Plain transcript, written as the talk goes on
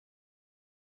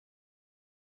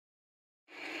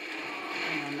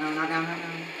no.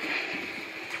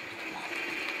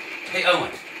 Hey,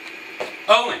 Owen.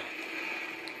 Owen!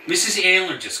 Mrs.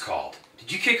 Ayler just called.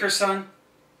 Did you kick her son?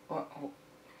 What?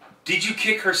 Did you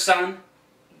kick her son?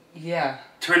 Yeah.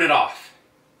 Turn it off.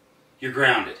 You're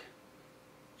grounded.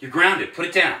 You're grounded. Put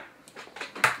it down.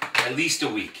 At least a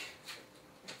week.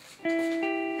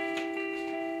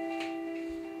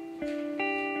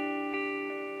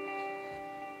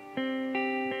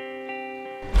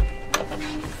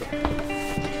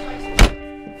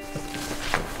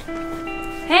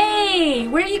 Hey,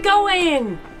 where are you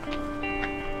going?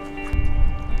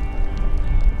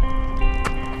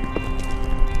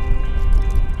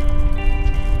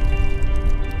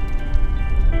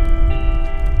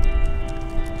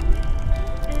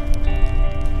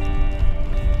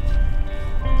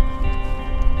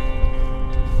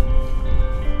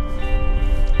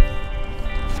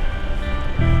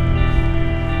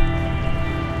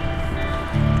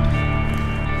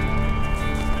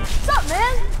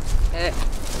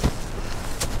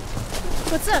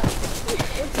 What's up?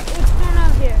 What's going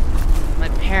on here? My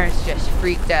parents just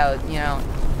freaked out, you know.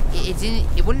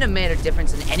 It wouldn't have made a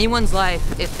difference in anyone's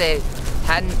life if they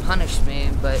hadn't punished me,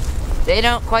 but they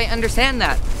don't quite understand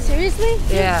that. Seriously?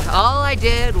 Yeah, all I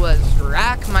did was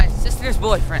rack my sister's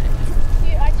boyfriend.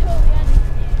 Dude, I totally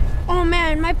understand. Oh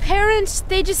man, my parents,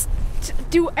 they just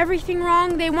do everything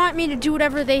wrong. They want me to do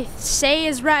whatever they say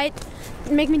is right,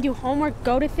 make me do homework,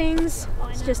 go to things.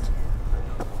 It's just...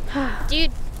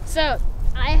 Dude, so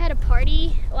I had a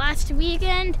party last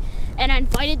weekend and I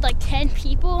invited like 10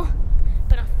 people,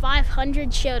 but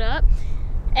 500 showed up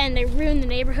and they ruined the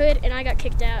neighborhood and I got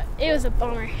kicked out. It was a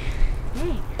bummer.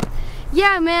 Dang.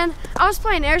 Yeah, man, I was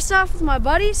playing airsoft with my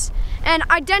buddies and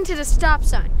I dented a stop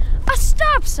sign. A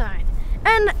stop sign!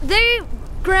 And they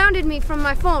grounded me from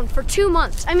my phone for 2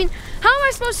 months. I mean, how am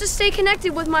I supposed to stay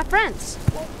connected with my friends?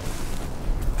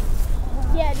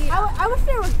 Yeah, dude. I wish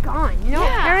they were gone, you know?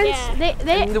 Yeah, Parents,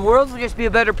 yeah. And the world would just be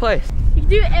a better place. You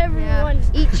do everyone.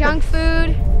 Eat junk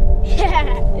food.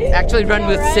 Yeah. Actually run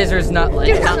with scissors, not like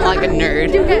a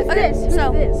nerd. Okay,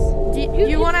 so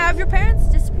you want to have your parents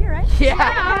disappear, right?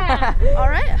 Yeah. All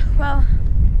right, well,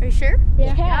 are you sure?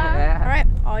 Yeah. All right,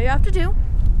 all you have to do,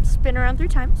 spin around 3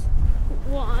 times.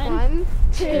 1,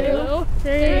 2,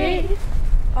 3.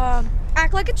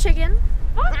 Act like a chicken.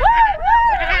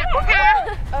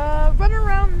 Run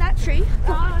around that tree.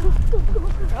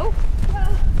 Oh.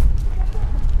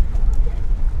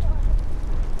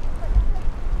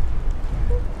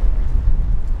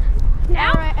 Now?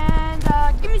 All right,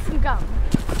 and give me some gum.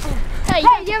 Hey,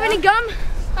 Hey, do you have any gum?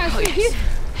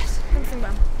 Yes. Give me some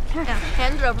gum. Yeah,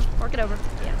 hand it over, fork it over.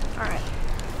 Yeah, all right.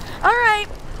 All right,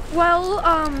 well,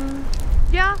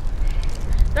 yeah,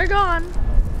 they're gone.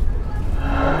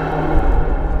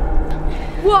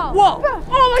 Whoa. Whoa!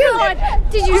 Oh my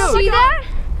God! Did you see that?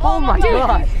 Oh my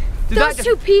God! Did Those that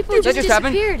 2 people that just just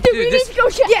happened? disappeared. Dude, this, to go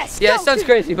check. Yes. yeah, go. it sounds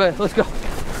crazy, but let's go.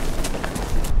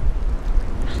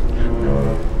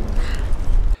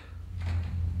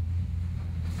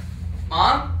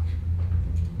 Mom?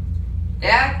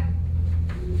 Dad?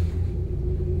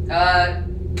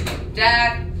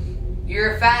 Dad,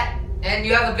 you're fat and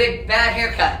you have a big bad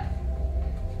haircut.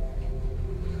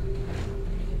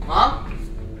 Mom?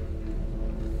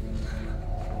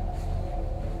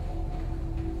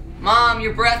 Mom,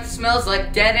 your breath smells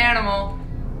like dead animal.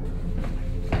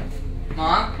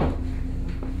 Mom?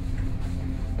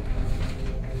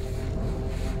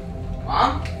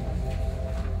 Mom?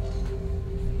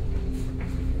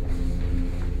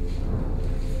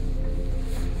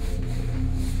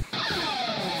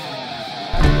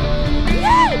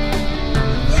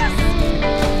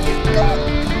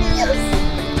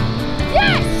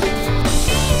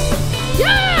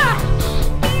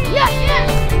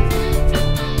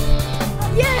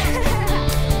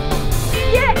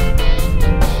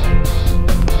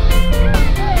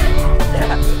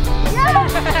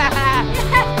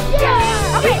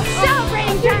 Okay,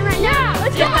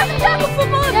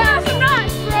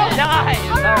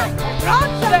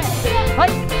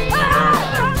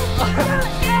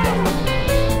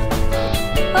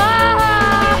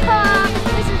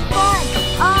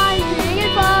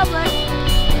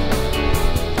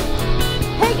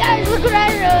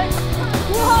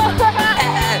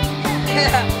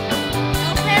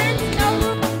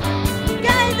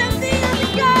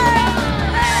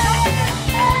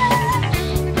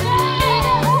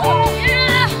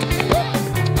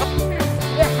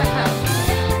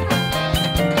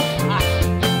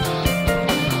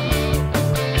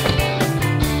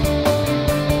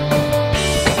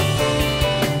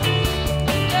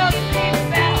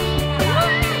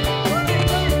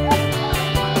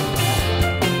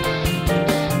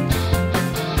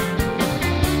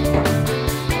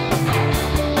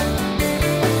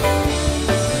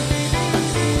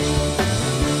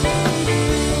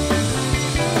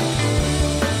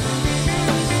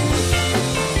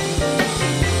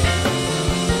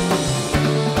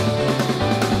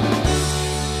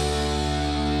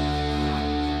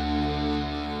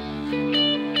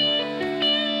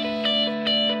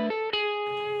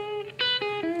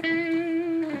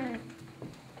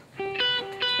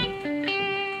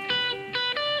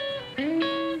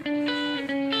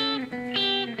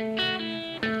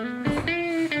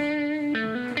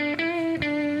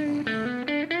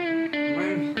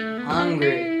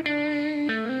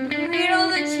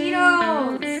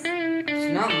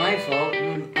 not my fault.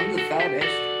 I'm the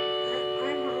fattest.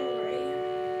 I'm hungry.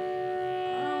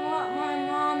 I want my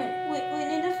mom. We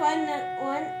need to find that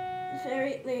one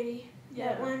fairy lady. Yeah.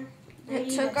 That one. It lady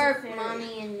took that's a our fairy.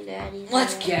 mommy and daddy.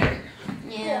 Let's get her.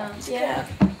 Yeah. Yeah.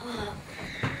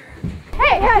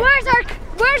 Hey,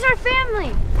 where's our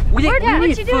family? We What'd need you do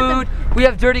with them? food. We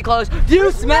have dirty clothes. Do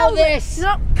you smell this?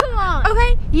 No, come on.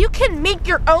 Okay, you can make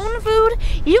your own food.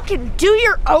 You can do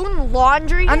your own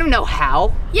laundry. I don't know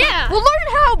how. Yeah. Well, learn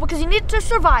how because you need to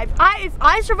survive. If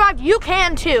I survived, you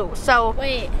can too. So,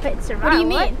 Wait. survive. What do you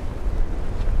mean?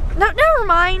 no, never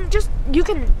mind. Just you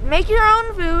can make your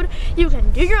own food. You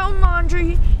can do your own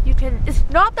laundry. You can. It's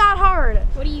not that hard.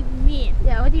 What do you mean?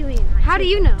 Yeah, what do you mean? How do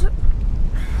you know?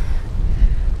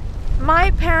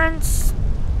 My parents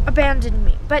abandoned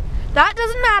me, but that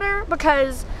doesn't matter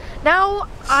because now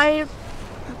I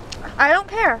don't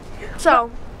care.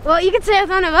 So, Well, you can say with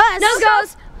one of us. No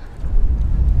goes.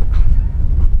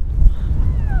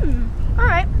 All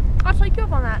right, I'll take you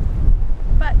up on that,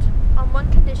 but on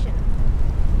one condition: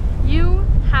 you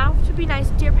have to be nice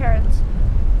to your parents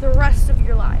the rest of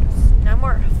your lives. No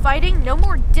more fighting, no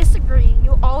more disagreeing.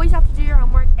 You always have to do your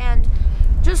homework and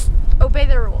just obey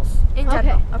the rules in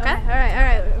general. Okay?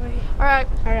 All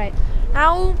right.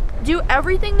 Now do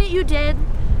everything that you did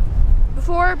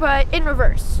before, but in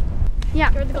reverse.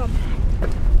 Yeah.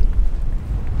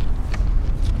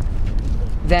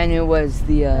 Then it was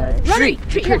the tree.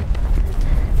 Yeah.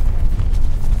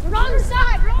 Wrong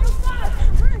side. Wrong side.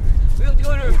 We have to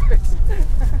go in reverse.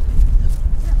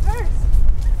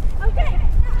 Okay.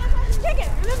 Take it.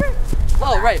 Remember?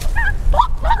 Oh, right.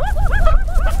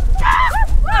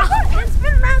 And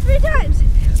spin around 3 times.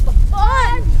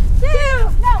 1, 2.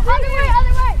 No, other way.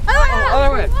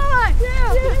 Other way. 1,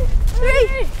 2, 3.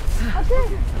 Okay.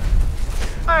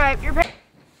 All right, your parents.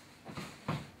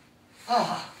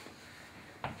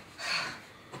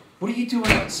 What are you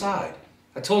doing outside?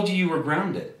 I told you were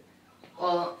grounded.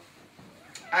 Well,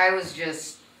 I was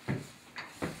just...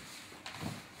 I'm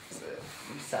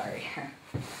sorry.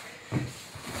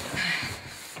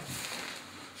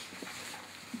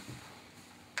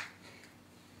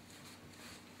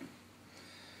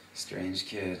 Strange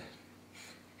kid.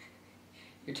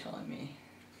 You're telling me.